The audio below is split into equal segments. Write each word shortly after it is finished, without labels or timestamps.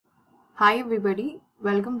Hi everybody,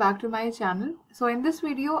 welcome back to my channel. So in this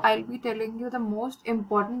video, I'll be telling you the most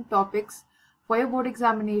important topics for your board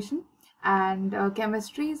examination, and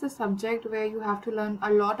chemistry is a subject where you have to learn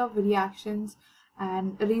a lot of reactions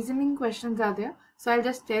and reasoning questions are there. So I'll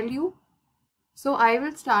just tell you. So I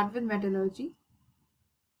will start with metallurgy.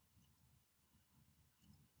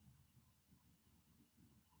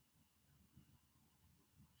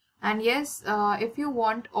 And yes, if you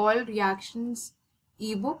want all reactions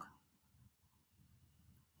ebook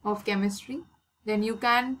of chemistry, then you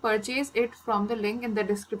can purchase it from the link in the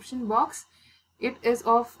description box. It is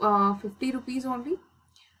of 50 rupees only.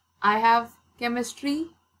 I have chemistry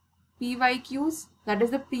PYQs, that is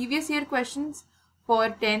the previous year questions for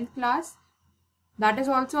 10th class. That is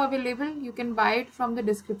also available. You can buy it from the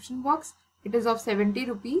description box. It is of 70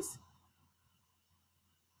 rupees.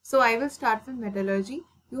 So I will start with metallurgy.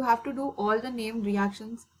 You have to do all the named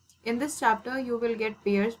reactions. In this chapter, you will get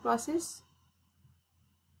Peyer's process.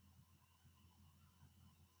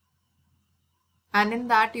 And in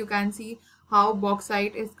that, you can see how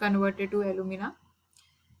bauxite is converted to alumina.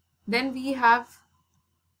 Then we have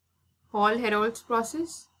Hall-Herold's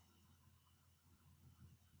process.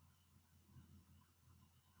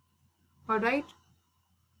 Alright.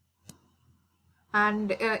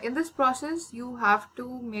 And in this process, you have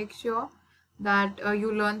to make sure that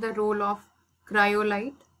you learn the role of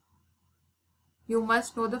cryolite. You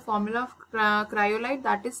must know the formula of cryolite,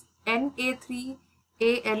 that is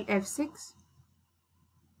Na3AlF6.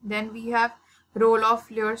 Then we have role of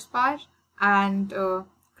fluorspar and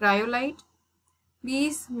cryolite.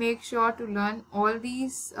 Please make sure to learn all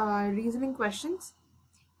these reasoning questions.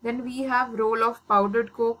 Then we have role of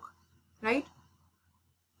powdered coke, right?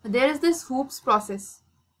 There is this Hoops process,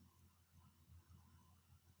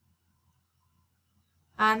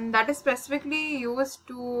 and that is specifically used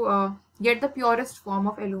to get the purest form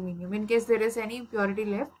of aluminium in case there is any impurity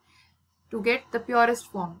left, to get the purest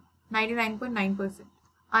form, 99.9%.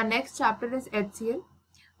 Our next chapter is HCl,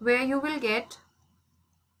 where you will get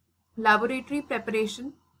laboratory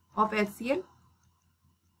preparation of HCl.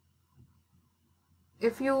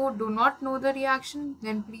 If you do not know the reaction,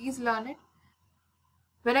 then please learn it.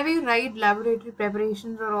 Whenever you write laboratory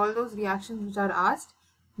preparations or all those reactions which are asked,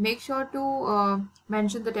 make sure to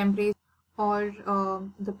mention the temperature or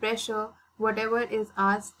the pressure, whatever is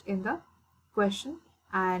asked in the question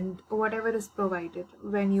and whatever is provided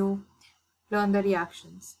when you learn the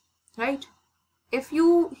reactions, right? If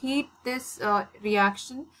you heat this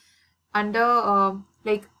reaction under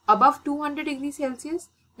like above 200 degrees Celsius,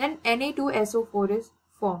 then Na2SO4 is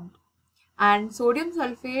formed. And sodium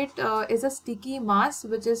sulfate is a sticky mass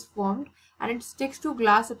which is formed and it sticks to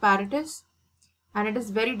glass apparatus and it is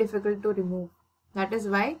very difficult to remove. That is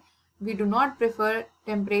why we do not prefer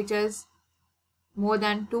temperatures more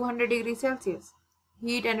than 200 degrees Celsius.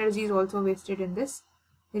 Heat energy is also wasted in this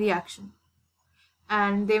reaction.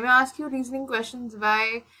 And they may ask you reasoning questions.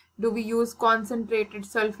 Why do we use concentrated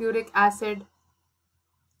sulfuric acid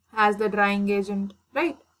as the drying agent,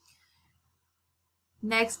 right?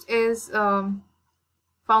 Next is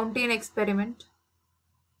fountain experiment,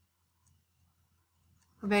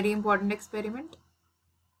 a very important experiment,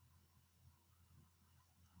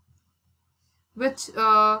 which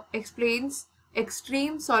explains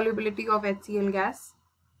extreme solubility of HCl gas.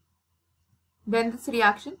 Then this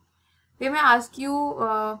reaction, they may ask you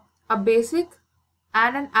a basic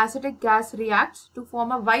and an acidic gas reacts to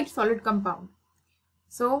form a white solid compound.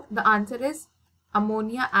 So the answer is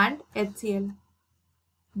ammonia and HCl.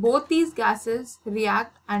 Both these gases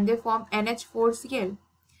react and they form NH4Cl,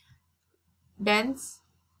 dense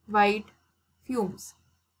white fumes.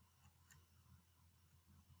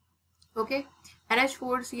 Okay,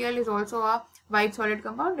 NH4Cl is also a white solid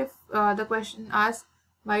compound. If the question asks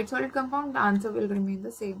white solid compound, the answer will remain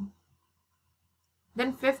the same.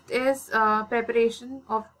 Then fifth is preparation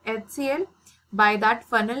of HCl by that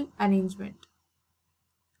funnel arrangement.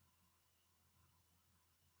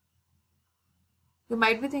 You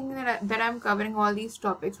might be thinking that I'm covering all these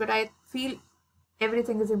topics, but I feel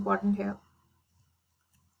everything is important here.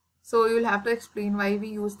 So you'll have to explain why we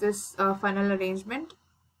use this funnel arrangement.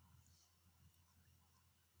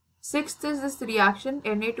 Sixth is this reaction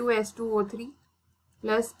Na2S2O3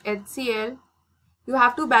 plus HCl. You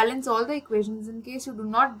have to balance all the equations. In case you do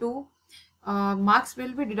not do, marks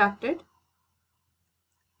will be deducted.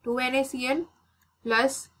 2NaCl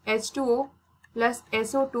plus H2O plus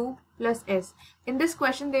SO2 plus S. In this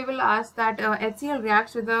question, they will ask that HCl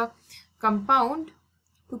reacts with a compound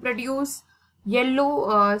to produce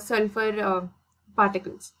yellow sulfur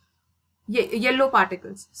particles. Yellow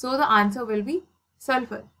particles. So the answer will be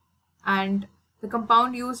sulfur. And the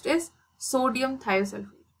compound used is sodium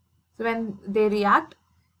thiosulfate. So when they react,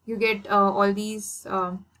 you get all these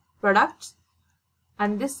products,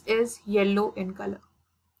 and this is yellow in color.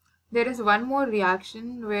 There is one more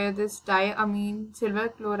reaction where this diamine silver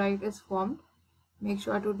chloride is formed. Make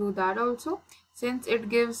sure to do that also, since it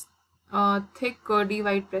gives a thick curdy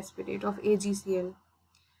white precipitate of AgCl.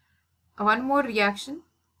 One more reaction,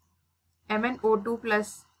 MnO2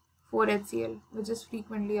 plus 4HCl, which is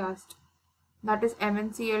frequently asked. That is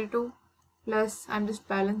MnCl2 plus, I'm just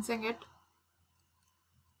balancing it,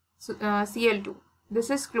 so, Cl2. This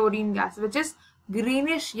is chlorine gas, which is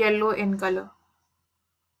greenish yellow in color.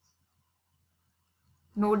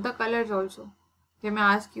 Note the colors also. They may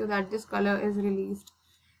ask you that this color is released,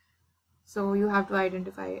 so you have to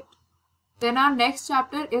identify it. Then our next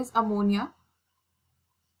chapter is ammonia.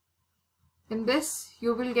 In this,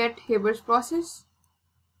 you will get Haber's process,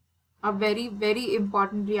 a very, very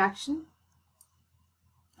important reaction.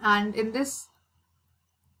 And in this,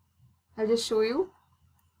 I'll just show you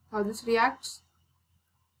how this reacts.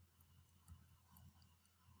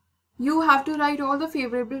 You have to write all the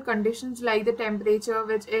favorable conditions like the temperature,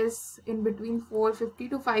 which is in between 450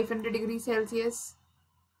 to 500 degrees Celsius.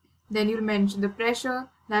 Then you'll mention the pressure,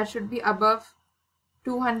 that should be above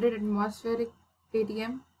 200 atmospheric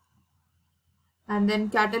atm. And then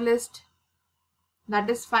catalyst, that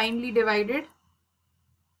is finely divided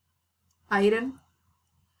iron.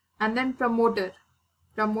 And then promoter,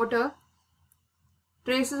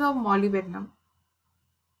 traces of molybdenum.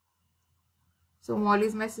 So Molly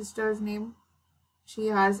is my sister's name. She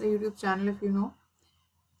has a YouTube channel, if you know.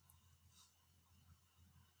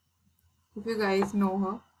 If you guys know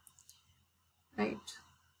her, right?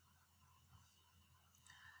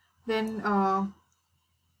 Then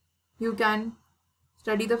you can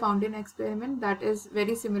study the fountain experiment. That is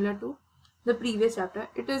very similar to the previous chapter.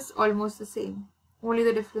 It is almost the same. Only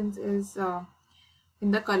the difference is in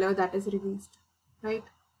the color that is released, right?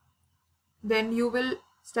 Then you will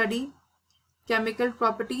study chemical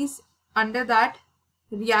properties under that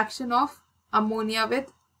reaction of ammonia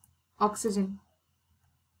with oxygen.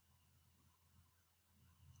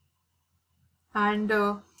 And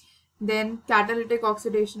then catalytic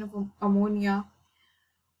oxidation of ammonia,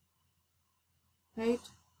 right?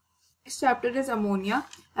 Next chapter is ammonia.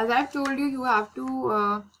 As I've told you, you have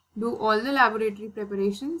to do all the laboratory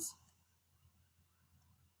preparations.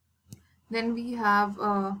 Then we have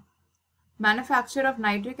manufacture of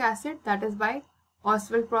nitric acid, that is by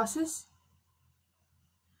Oswald process,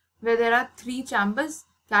 where there are 3 chambers,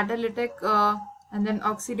 catalytic and then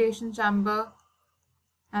oxidation chamber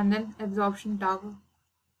and then absorption tower.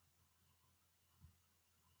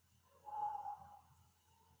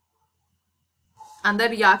 And the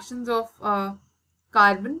reactions of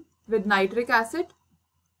carbon with nitric acid,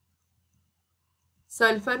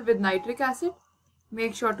 sulfur with nitric acid,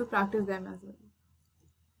 make sure to practice them as well.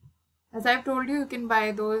 As I've told you, you can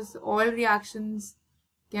buy those all reactions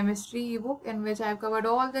chemistry ebook, in which I've covered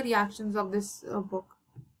all the reactions of this book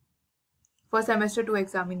for semester 2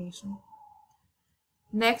 examination.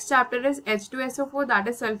 Next chapter is H2SO4, that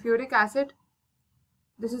is sulfuric acid.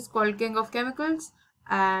 This is called king of chemicals.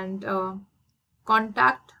 And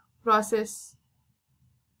contact process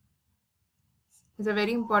is a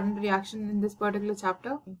very important reaction in this particular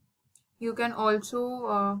chapter. You can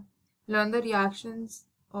also learn the reactions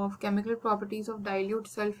of chemical properties of dilute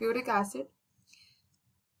sulfuric acid.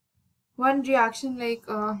 One reaction like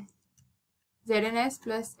ZNS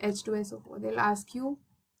plus H2SO4. They'll ask you,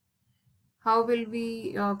 how will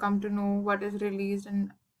we come to know what is released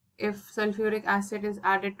and if sulfuric acid is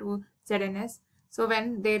added to ZNS? So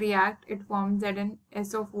when they react, it forms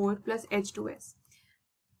ZnSO4 plus H2S.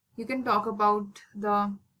 You can talk about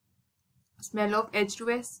the smell of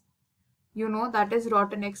H2S. You know that is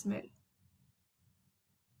rotten egg smell.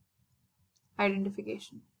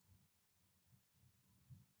 Identification.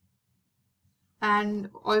 And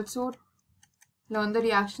also learn the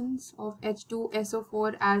reactions of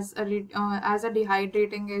H2SO4 as a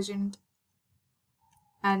dehydrating agent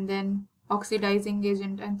and then oxidizing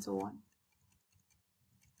agent and so on.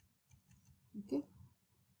 Okay.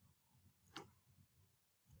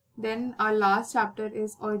 Then our last chapter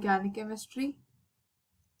is organic chemistry.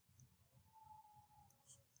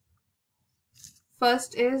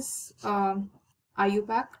 First is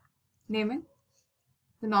IUPAC, naming,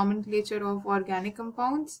 the nomenclature of organic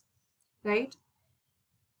compounds, right?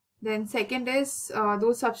 Then second is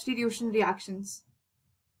those substitution reactions.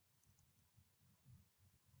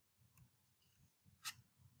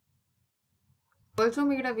 Also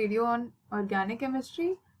made a video on organic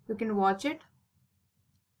chemistry. You can watch it.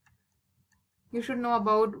 You should know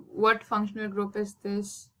about what functional group is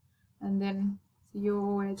this, and then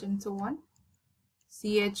COOH and so on.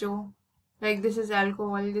 CHO, like this is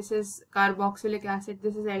alcohol, this is carboxylic acid,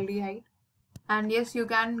 this is aldehyde. And yes, you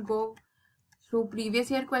can go through previous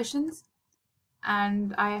year questions,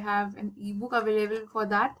 and I have an ebook available for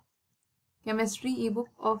that, chemistry ebook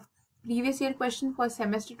of previous year question for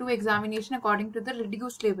semester 2 examination according to the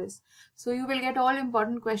reduced syllabus. So you will get all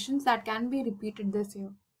important questions that can be repeated this year.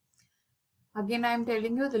 Again, I am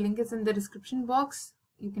telling you, the link is in the description box.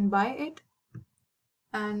 You can buy it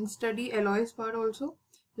and study alloys part also.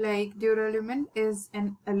 Like duralumin is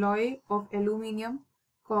an alloy of aluminium,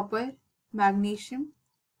 copper, magnesium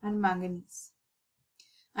and manganese.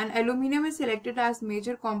 And aluminium is selected as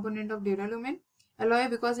major component of duralumin alloy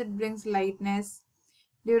because it brings lightness.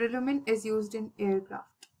 Duralumin is used in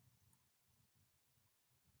aircraft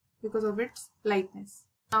because of its lightness.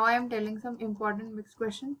 Now I am telling some important mixed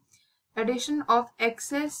question. Addition of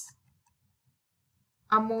excess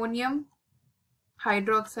ammonium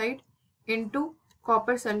hydroxide into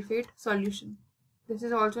copper sulfate solution. This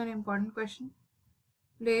is also an important question.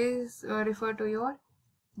 Please refer to your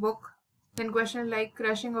book. Then question like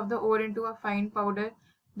crushing of the ore into a fine powder,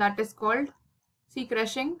 that is called, see,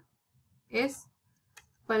 crushing is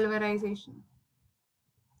pulverization,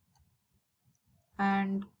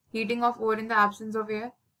 and heating of ore in the absence of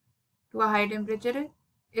air to a high temperature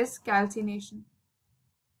is calcination.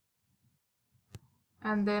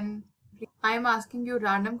 And then I am asking you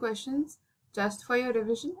random questions just for your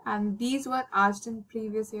revision, and these were asked in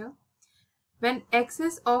previous year. When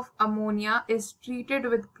excess of ammonia is treated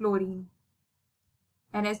with chlorine,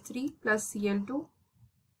 NH3 plus Cl2,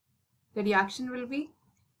 the reaction will be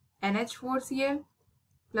NH4Cl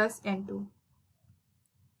plus N2.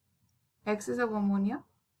 Excess of ammonia.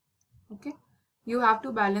 Okay, you have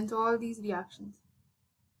to balance all these reactions.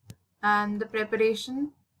 And the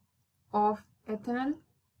preparation of ethanol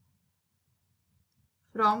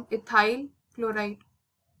from ethyl chloride.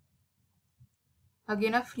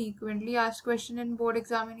 Again, a frequently asked question in board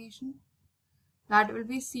examination. That will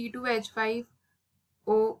be C2H5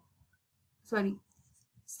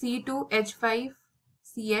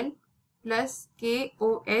 C2H5Cl plus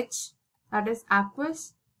KOH, that is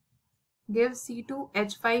aqueous, gives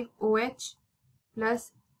C2H5OH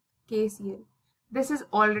plus KCl. This is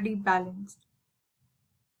already balanced.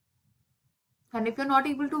 And if you're not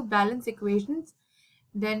able to balance equations,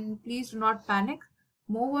 then please do not panic.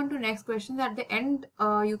 Move on to next questions. At the end,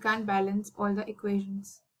 you can balance all the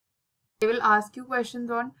equations. They will ask you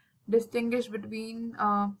questions on distinguish between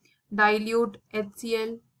dilute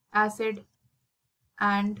HCl acid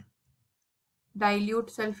and dilute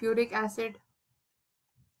sulfuric acid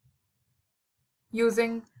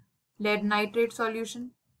using lead nitrate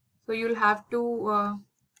solution. So you'll have to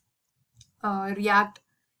react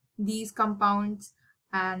these compounds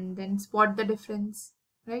and then spot the difference,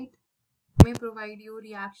 right? May provide you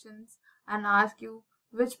reactions and ask you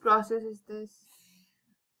which process is this,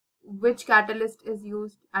 which catalyst is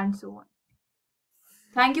used, and so on.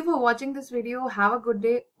 Thank you for watching this video. Have a good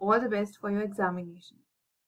day. All the best for your examination.